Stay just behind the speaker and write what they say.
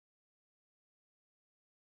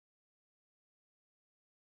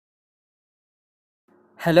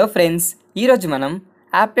Hello friends, ఈరోజు మనం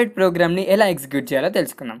applet ప్రోగ్రామ్ని ఎలా ఎగ్జిక్యూట్ చేయాలో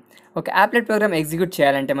తెలుసుకుందాం. ఒక యాప్లెట్ ప్రోగ్రామ్ ఎగ్జిక్యూట్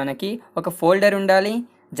చేయాలంటే మనకి ఒక ఫోల్డర్ ఉండాలి,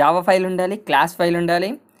 జావా ఫైల్ ఉండాలి, క్లాస్ ఫైల్ ఉండాలి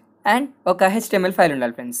అండ్ ఒక HTML ఫైల్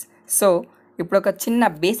ఉండాలి ఫ్రెండ్స్. సో ఇప్పుడు ఒక చిన్న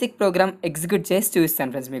బేసిక్ ప్రోగ్రామ్ ఎగ్జిక్యూట్ చేసి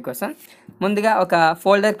చూపిస్తాను ఫ్రెండ్స్ మీకోసం. ముందుగా ఒక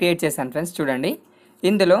ఫోల్డర్ క్రియేట్ చేశాను ఫ్రెండ్స్. చూడండి,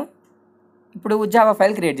 ఇందులో ఇప్పుడు జావా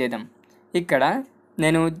ఫైల్ క్రియేట్ చేద్దాం. ఇక్కడ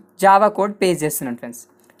నేను జావా కోడ్ పేస్ట్ చేస్తున్నాను ఫ్రెండ్స్.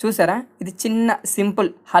 చూసారా, ఇది చిన్న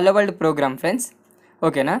simple hello world programme friends.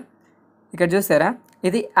 ఓకేనా, ఇక్కడ చూసారా,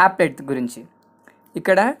 ఇది యాప్లెట్ గురించి.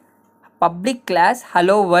 ఇక్కడ పబ్లిక్ క్లాస్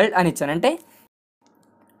హలో వరల్డ్ అని ఇచ్చాను, అంటే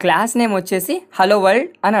క్లాస్ నేమ్ వచ్చేసి హలో వరల్డ్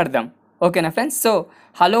అని అర్థం. ఓకేనా ఫ్రెండ్స్, సో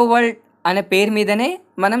హలో వరల్డ్ అనే పేరు మీదనే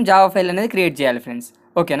మనం జావా ఫైల్ అనేది క్రియేట్ చేయాలి ఫ్రెండ్స్.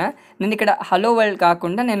 ఓకేనా, నేను ఇక్కడ హలో వరల్డ్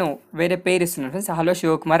కాకుండా నేను వేరే పేరు ఇస్తున్నాను ఫ్రెండ్స్, హలో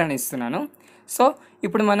శివకుమార్ అని ఇస్తున్నాను. సో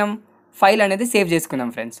ఇప్పుడు మనం ఫైల్ అనేది సేవ్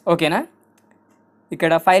చేసుకుందాం ఫ్రెండ్స్. ఓకేనా,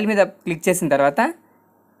 ఇక్కడ ఫైల్ మీద క్లిక్ చేసిన తర్వాత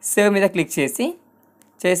సేవ్ మీద క్లిక్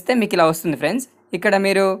చేస్తే మీకు ఇలా వస్తుంది ఫ్రెండ్స్. ఇక్కడ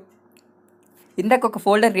మీరు ఇందాక ఒక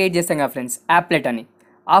ఫోల్డర్ క్రియేట్ చేస్తాం కదా ఫ్రెండ్స్, యాప్లెట్ అని,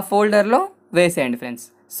 ఆ ఫోల్డర్లో వేసేయండి ఫ్రెండ్స్.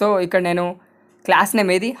 సో ఇక్కడ నేను క్లాస్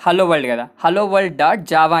నేమ్ ఏది హలో వరల్డ్ కదా, హలో వరల్డ్ డాట్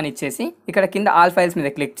జావా అని ఇచ్చేసి ఇక్కడ కింద ఆల్ ఫైల్స్ మీద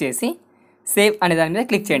క్లిక్ చేసి సేవ్ అనే దాని మీద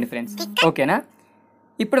క్లిక్ చేయండి ఫ్రెండ్స్. ఓకేనా,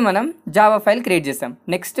 ఇప్పుడు మనం జావా ఫైల్ క్రియేట్ చేస్తాం.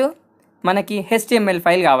 నెక్స్ట్ మనకి HTML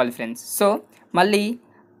ఫైల్ కావాలి ఫ్రెండ్స్. సో మళ్ళీ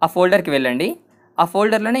ఆ ఫోల్డర్కి వెళ్ళండి, ఆ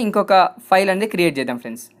ఫోల్డర్లోనే ఇంకొక ఫైల్ అనేది క్రియేట్ చేద్దాం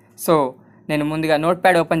ఫ్రెండ్స్. సో నేను ముందుగా నోట్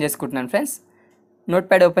ప్యాడ్ ఓపెన్ చేసుకుంటున్నాను ఫ్రెండ్స్. నోట్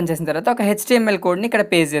ప్యాడ్ ఓపెన్ చేసిన తర్వాత ఒక HTML కోడ్ని ఇక్కడ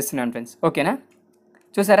పేస్ట్ చేస్తున్నాను ఫ్రెండ్స్. ఓకేనా,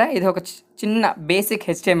 చూసారా, ఇది ఒక చిన్న బేసిక్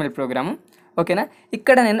HTML ప్రోగ్రాము. ఓకేనా,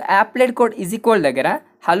 ఇక్కడ నేను యాప్లెట్ కోడ్ ఈజ్ ఈక్వల్ దగ్గర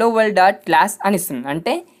హలో వరల్డ్ డాట్ క్లాస్ అని ఇస్తున్నాను,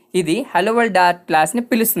 అంటే ఇది హలో వరల్డ్ డాట్ క్లాస్ని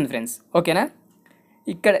పిలుస్తుంది ఫ్రెండ్స్. ఓకేనా,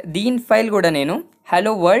 ఇక్కడ దీని ఫైల్ కూడా నేను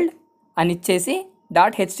హలో వరల్డ్ అని ఇచ్చేసి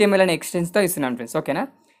డాట్ HTML అనే ఎక్స్టెన్స్తో ఇస్తున్నాను ఫ్రెండ్స్. ఓకేనా,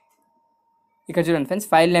 ఇక్కడ చూడండి ఫ్రెండ్స్,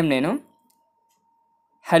 ఫైల్ నేమ్ నేను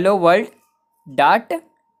హలో వరల్డ్ డాట్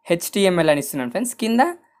HTML అని ఇస్తున్నాను ఫ్రెండ్స్. కింద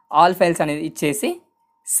ఆల్ ఫైల్స్ అనేది ఇచ్చేసి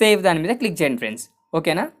సేవ్ దాని మీద క్లిక్ చేయండి ఫ్రెండ్స్.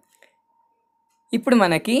 ఓకేనా, ఇప్పుడు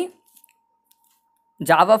మనకి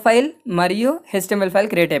జావా ఫైల్ మరియు HTML ఫైల్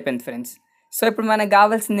క్రియేట్ అయిపోయింది ఫ్రెండ్స్. సో ఇప్పుడు మనకు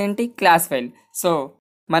కావాల్సింది ఏంటి, క్లాస్ ఫైల్. సో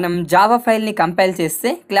మనం జావా ఫైల్ని కంపైల్ చేస్తే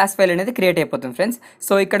క్లాస్ ఫైల్ అనేది క్రియేట్ అయిపోతుంది ఫ్రెండ్స్.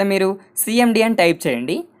 సో ఇక్కడ మీరు CMD అని టైప్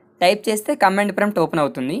చేయండి. టైప్ చేస్తే కమాండ్ ప్రాంప్ట్ ఓపెన్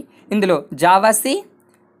అవుతుంది. ఇందులో జావాc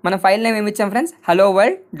మన ఫైల్ నేమ్ ఏమి ఇచ్చాం friends, hello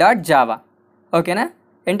world dot Java. ఓకేనా,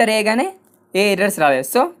 ఎంటర్ చేయగానే ఏ ఎర్రర్స్ రాలేదు.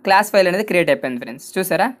 సో క్లాస్ ఫైల్ అనేది క్రియేట్ అయిపోయింది ఫ్రెండ్స్.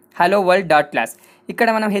 చూసారా, హలో వరల్డ్ డాట్ క్లాస్. ఇక్కడ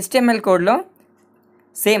మనం HTML కోడ్లో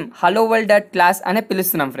same hello world dot class అనే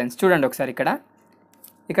పిలుస్తున్నాం ఫ్రెండ్స్. చూడండి ఒకసారి,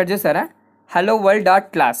 ఇక్కడ చూసారా, హలో వరల్డ్ డాట్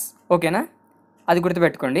క్లాస్. ఓకేనా, అది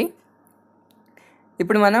గుర్తుపెట్టుకోండి.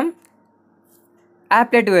 ఇప్పుడు మనం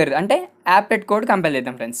యాప్లెట్ వ్యూవర్ అంటే యాప్లెట్ కోడ్ కంపైల్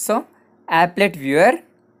చేద్దాం ఫ్రెండ్స్. సో యాప్లెట్ వ్యూవర్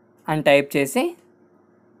అని టైప్ చేసి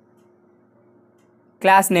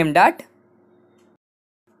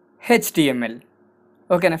classname.html.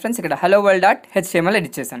 ఓకేనా ఫ్రెండ్స్, ఇక్కడ hello world dot HTML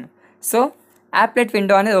edit చేశాను. సో యాప్లెట్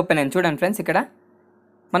విండో అనేది ఓపెన్ అయింది. చూడండి ఫ్రెండ్స్, ఇక్కడ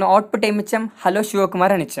మనం అవుట్పుట్ ఏమి ఇచ్చాం, హలో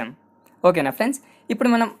శివకుమార్ అని ఇచ్చాం. ఓకేనా ఫ్రెండ్స్, ఇప్పుడు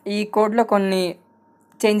మనం ఈ కోడ్లో కొన్ని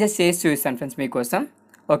చేంజెస్ చేసి చూపిస్తాను ఫ్రెండ్స్ మీకోసం.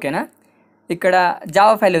 ఓకేనా, ఇక్కడ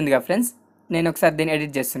జావా ఫైల్ ఉంది కదా ఫ్రెండ్స్, నేను ఒకసారి దీన్ని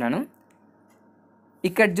ఎడిట్ చేస్తున్నాను.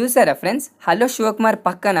 ఇక్కడ చూసారా ఫ్రెండ్స్, హలో శివకుమార్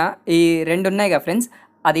పక్కన ఈ రెండు ఉన్నాయి కదా ఫ్రెండ్స్,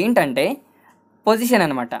 అదేంటంటే పొజిషన్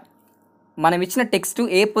అనమాట. మనం ఇచ్చిన టెక్స్ట్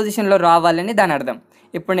ఏ పొజిషన్లో రావాలని దాని అర్థం.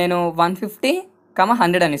 ఇప్పుడు నేను 150,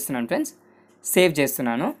 100 అని ఇస్తున్నాను ఫ్రెండ్స్. సేవ్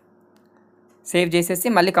చేస్తున్నాను. సేవ్ చేసేసి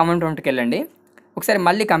మళ్ళీ కమాండ్ ప్రాంప్ట్కి వెళ్ళండి. ఒకసారి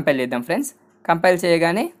మళ్ళీ కంపైల్ చేద్దాం ఫ్రెండ్స్. కంపైల్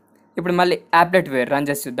చేయగానే ఇప్పుడు మళ్ళీ యాప్లెట్ వేర్ రన్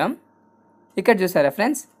చేసి చూద్దాం. ఇక్కడ చూసారా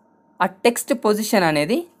ఫ్రెండ్స్, ఆ టెక్స్ట్ పొజిషన్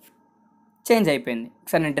అనేది చేంజ్ అయిపోయింది.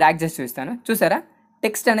 ఒకసారి నేను డ్రాగ్ చేసి చూస్తాను. చూసారా,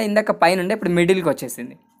 టెక్స్ట్ అనేది ఇందాక పైన ఉండే ఇప్పుడు మిడిల్కి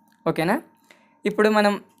వచ్చేసింది. ఓకేనా, ఇప్పుడు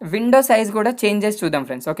మనం విండో సైజ్ కూడా చేంజ్ చేసి చూద్దాం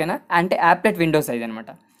ఫ్రెండ్స్. ఓకేనా, అంటే యాప్లెట్ విండో సైజ్ అనమాట.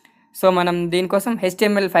 సో మనం దీనికోసం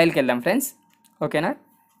HTML ఫైల్కి వెళ్దాం ఫ్రెండ్స్. ఓకేనా,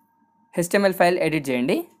 HTML ఫైల్ ఎడిట్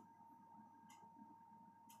చేయండి.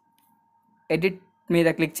 ఎడిట్ మీద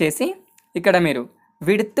క్లిక్ చేసి ఇక్కడ మీరు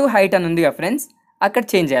విడ్త్ హైట్ అని ఉంది కదా ఫ్రెండ్స్, అక్కడ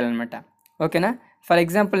చేంజ్ చేయాలన్నమాట. ఓకేనా, ఫర్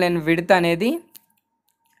ఎగ్జాంపుల్ నేను విడ్త్ అనేది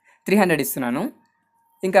 300 ఇస్తున్నాను,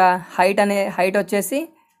 ఇంకా హైట్ వచ్చేసి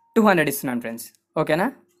 200 ఇస్తున్నాను ఫ్రెండ్స్. ఓకేనా,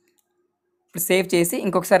 ఇప్పుడు సేవ్ చేసి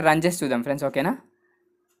ఇంకొకసారి రన్ చేసి చూద్దాం ఫ్రెండ్స్. ఓకేనా,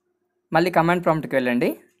 మళ్ళీ కమాండ్ ప్రాంప్ట్కి వెళ్ళండి.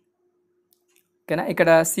 ఓకేనా, ఇక్కడ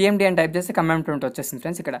CMD అని టైప్ చేస్తే కమాండ్ ప్రాంప్ట్ వచ్చేసింది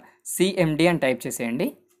ఫ్రెండ్స్. ఇక్కడ CMD అని టైప్ చేసేయండి.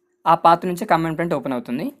 ఆ పాత్ నుంచి కమాండ్ ప్రాంప్ట్ ఓపెన్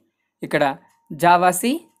అవుతుంది. ఇక్కడ javac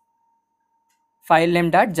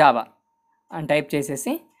filename.java అని టైప్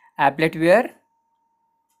చేసేసి యాప్లెట్ వ్యూవర్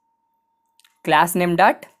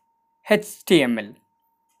classname.html.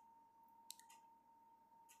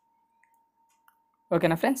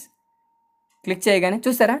 ఓకేనా ఫ్రెండ్స్, క్లిక్ చేయగానే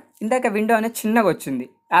చూసారా ఇందాక విండో అనేది చిన్నగా వచ్చింది,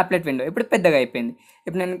 యాప్లెట్ విండో ఇప్పుడు పెద్దగా అయిపోయింది.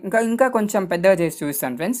 ఇప్పుడు నేను ఇంకా కొంచెం పెద్దగా చేసి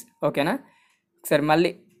చూపిస్తాను ఫ్రెండ్స్, ఓకేనా. ఒకసారి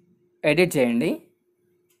మళ్ళీ ఎడిట్ చేయండి,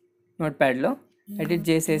 నోట్ ప్యాడ్లో ఎడిట్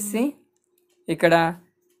చేసేసి ఇక్కడ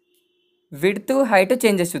విడ్త్ హైట్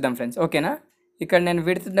చేంజెస్ చూద్దాం ఫ్రెండ్స్, ఓకేనా. ఇక్కడ నేను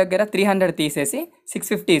విడ్త్ దగ్గర 300 తీసేసి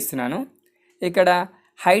 650 ఇస్తున్నాను. ఇక్కడ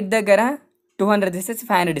హైట్ దగ్గర 200 తీసేసి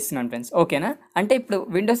 500 ఇస్తున్నాను ఫ్రెండ్స్, ఓకేనా. అంటే ఇప్పుడు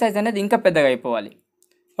విండో సైజ్ అనేది ఇంకా పెద్దగా అయిపోవాలి,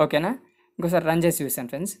 ఓకేనా. ఇంకోసారి రన్ చేసి చూసాను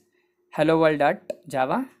friends, hello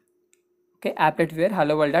world.java, okay, appletviewer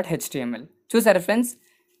hello world.html. చూసారా ఫ్రెండ్స్,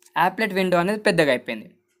 యాప్లెట్ విండో అనేది పెద్దగా అయిపోయింది.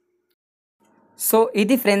 సో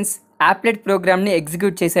ఇది ఫ్రెండ్స్ యాప్లెట్ ప్రోగ్రామ్ని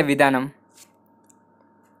ఎగ్జిక్యూట్ చేసే విధానం.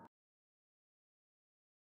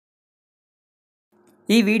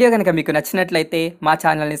 ఈ వీడియో కనుక మీకు నచ్చినట్లయితే మా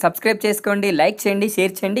ఛానల్ని సబ్స్క్రైబ్ చేసుకోండి, లైక్ చేయండి,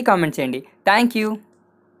 షేర్ చేయండి, కామెంట్ చేయండి. Thank you.